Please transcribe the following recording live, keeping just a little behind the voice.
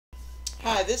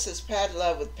Hi, this is Pat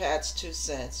Love with Pat's Two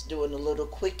Cents, doing a little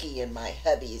quickie in my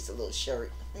hubby's little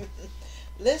shirt.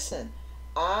 Listen,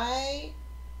 I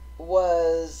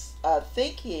was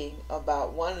thinking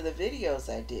about one of the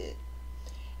videos I did,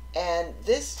 and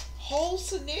this whole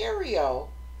scenario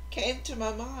came to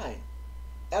my mind.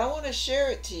 And I want to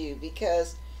share it to you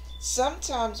because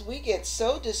sometimes we get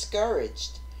so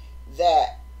discouraged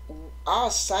that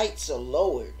our sights are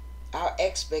lowered, our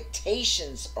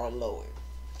expectations are lowered.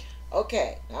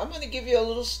 Okay, now I'm going to give you a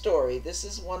little story. This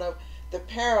is one of the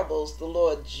parables the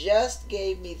Lord just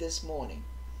gave me this morning.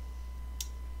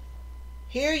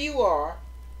 Here you are,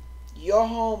 you're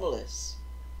homeless.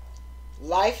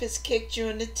 Life has kicked you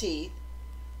in the teeth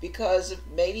because of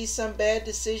maybe some bad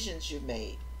decisions you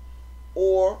made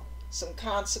or some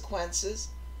consequences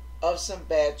of some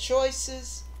bad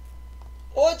choices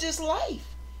or just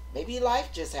life. Maybe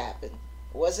life just happened.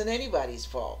 It wasn't anybody's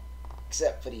fault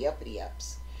except for the uppity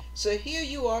ups. So here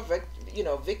you are,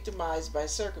 victimized by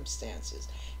circumstances,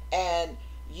 and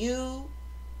you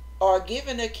are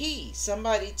given a key.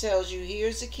 Somebody tells you,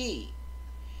 here's a key.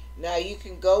 Now you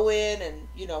can go in and,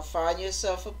 find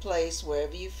yourself a place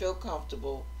wherever you feel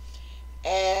comfortable,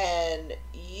 and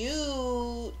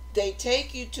they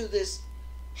take you to this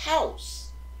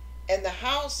house, and the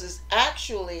house is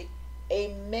actually a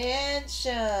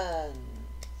mansion.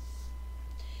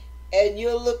 And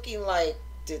you're looking like,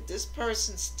 did this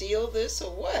person steal this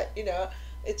or what?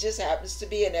 It just happens to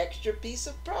be an extra piece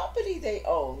of property they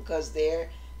own because they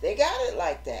got it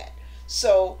like that.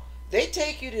 So they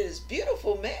take you to this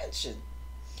beautiful mansion,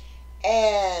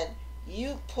 and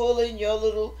you pull in your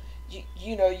little,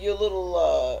 your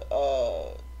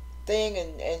little thing,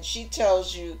 and she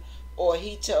tells you, or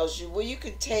he tells you, well, you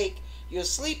can take your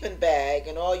sleeping bag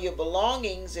and all your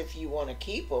belongings if you want to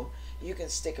keep them. You can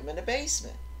stick them in the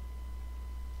basement.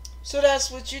 So that's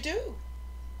what you do.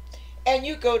 And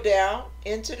you go down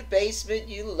into the basement,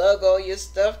 you lug all your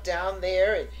stuff down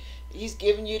there, and he's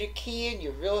giving you the key, and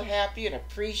you're real happy and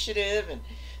appreciative, and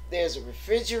there's a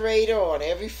refrigerator on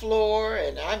every floor,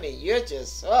 and I mean, you're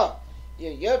just,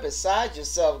 you're beside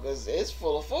yourself because it's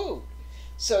full of food.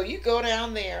 So you go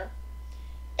down there,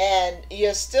 and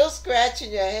you're still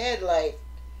scratching your head like,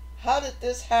 how did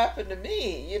this happen to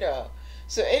me,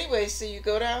 So anyway, so you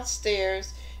go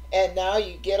downstairs, and now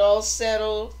you get all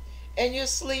settled, and you're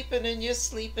sleeping in your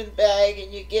sleeping bag,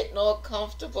 and you're getting all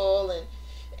comfortable,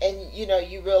 and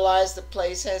you realize the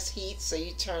place has heat, so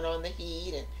you turn on the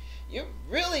heat, and you're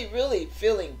really, really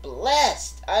feeling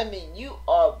blessed. I mean, you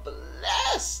are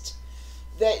blessed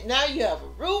that now you have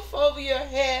a roof over your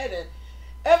head, and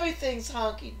everything's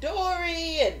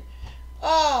hunky-dory, and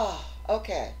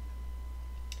okay.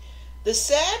 The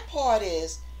sad part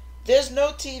is, there's no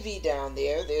TV down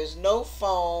there. There's no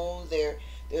phone.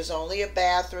 There's only a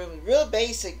bathroom. Real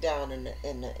basic down in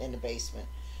the basement.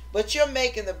 But you're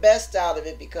making the best out of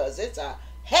it because it's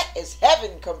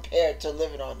heaven compared to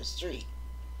living on the street.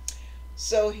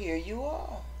 So here you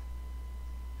are.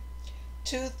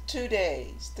 2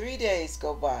 days, 3 days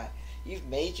go by. You've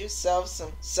made yourself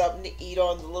something to eat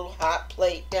on the little hot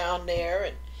plate down there,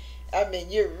 and I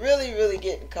mean, you're really, really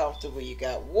getting comfortable. You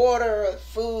got water,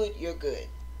 food. You're good.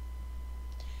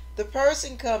 The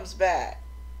person comes back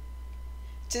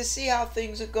to see how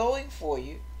things are going for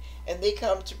you, and they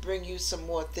come to bring you some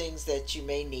more things that you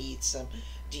may need, some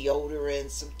deodorant,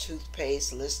 some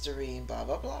toothpaste, Listerine, blah,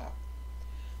 blah, blah.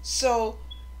 So,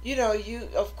 you,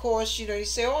 of course, you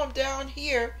say, oh, I'm down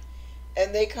here,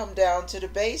 and they come down to the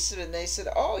basement, and they said,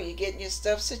 oh, you getting your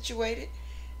stuff situated?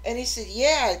 And he said,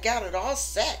 yeah, I got it all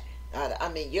set. I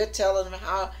mean, you're telling them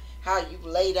how you've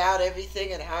laid out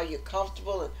everything and how you're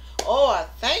comfortable, and oh, I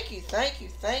thank you.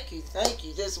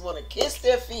 Just want to kiss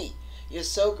their feet. You're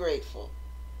so grateful.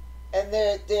 And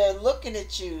they're looking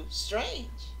at you strange.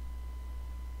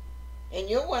 And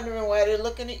you're wondering why they're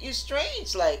looking at you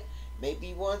strange. Like, maybe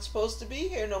you weren't supposed to be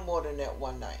here no more than that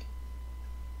one night.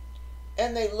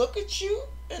 And they look at you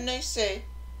and they say,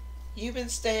 you've been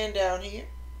staying down here?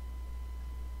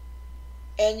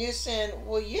 And you're saying,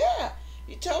 well, yeah,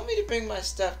 you told me to bring my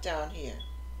stuff down here.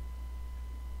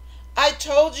 I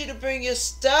told you to bring your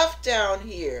stuff down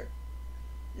here,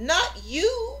 not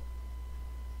you.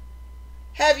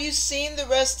 Have you seen the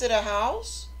rest of the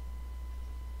house?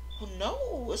 Oh,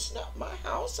 no, it's not my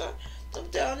house. I'm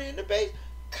down here in the basement.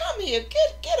 Come here,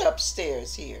 get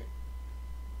upstairs here.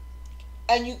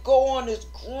 And you go on this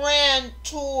grand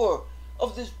tour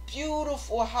of this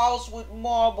beautiful house with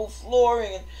marble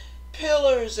flooring and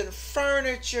pillars and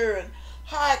furniture and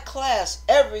high class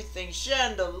everything,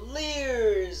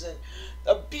 chandeliers and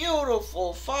a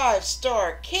beautiful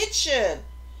 5-star kitchen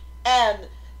and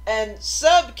and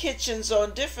sub kitchens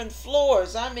on different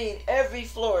floors. I mean, every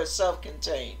floor is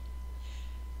self-contained.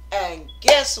 And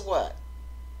guess what?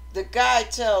 The guy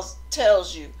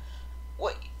tells you,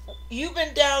 "What, you've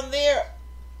been down there.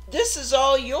 This is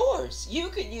all yours. You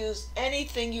can use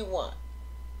anything you want.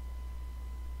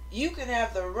 You can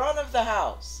have the run of the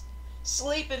house.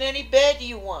 Sleep in any bed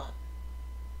you want.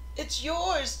 It's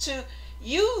yours to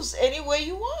use any way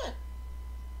you want."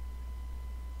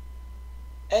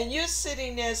 And you're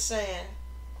sitting there saying,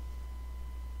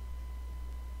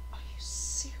 "Are you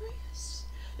serious?"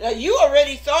 Now, you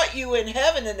already thought you were in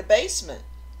heaven in the basement.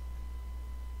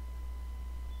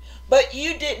 But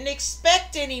you didn't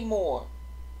expect any more.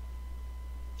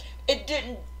 It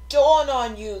didn't dawn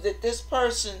on you that this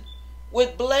person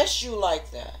would bless you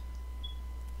like that.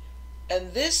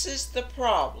 And this is the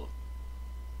problem.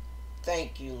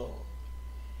 Thank you, Lord.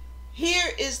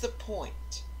 Here is the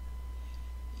point.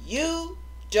 You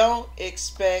don't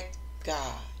expect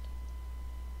God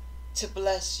to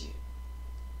bless you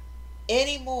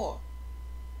any more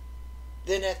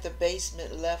than at the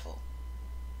basement level.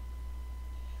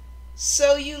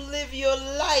 So you live your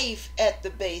life at the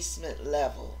basement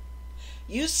level.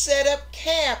 You set up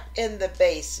camp in the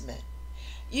basement.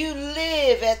 You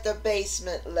live at the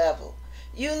basement level.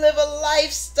 You live a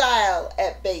lifestyle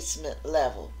at basement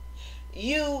level.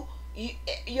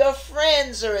 Your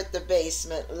friends are at the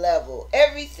basement level.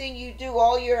 Everything you do,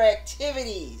 all your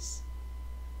activities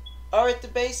are at the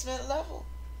basement level.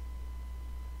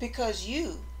 Because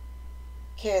you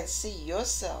can't see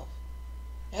yourself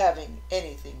having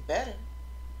anything better.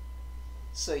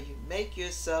 So you make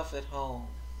yourself at home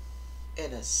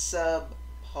in a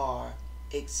subpar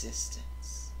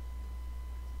existence.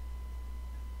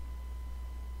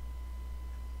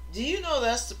 Do you know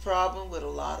that's the problem with a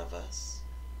lot of us?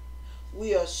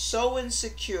 We are so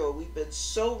insecure. We've been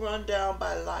so run down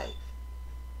by life.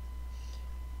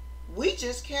 We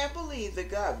just can't believe that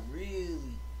God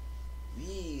really,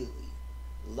 really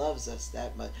loves us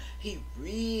that much. He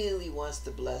really wants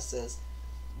to bless us.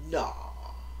 No.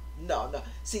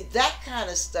 See, that kind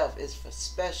of stuff is for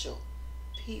special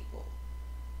people.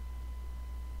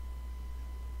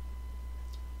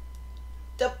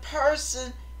 The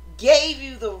person gave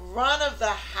you the run of the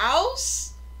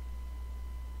house,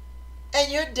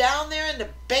 and you're down there in the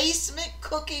basement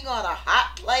cooking on a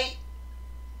hot plate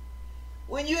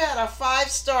when you had a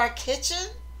 5-star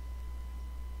kitchen,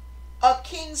 a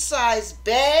king-size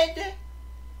bed,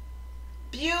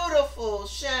 beautiful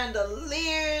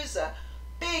chandeliers, a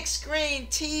big screen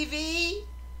TV,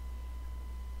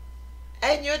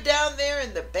 and you're down there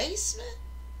in the basement?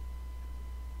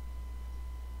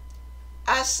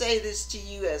 I say this to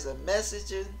you as a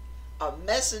messenger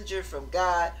from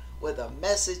God with a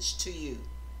message to you.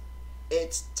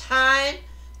 It's time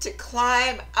to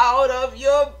climb out of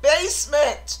your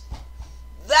basement.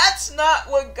 That's not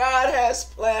what God has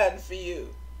planned for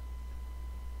you.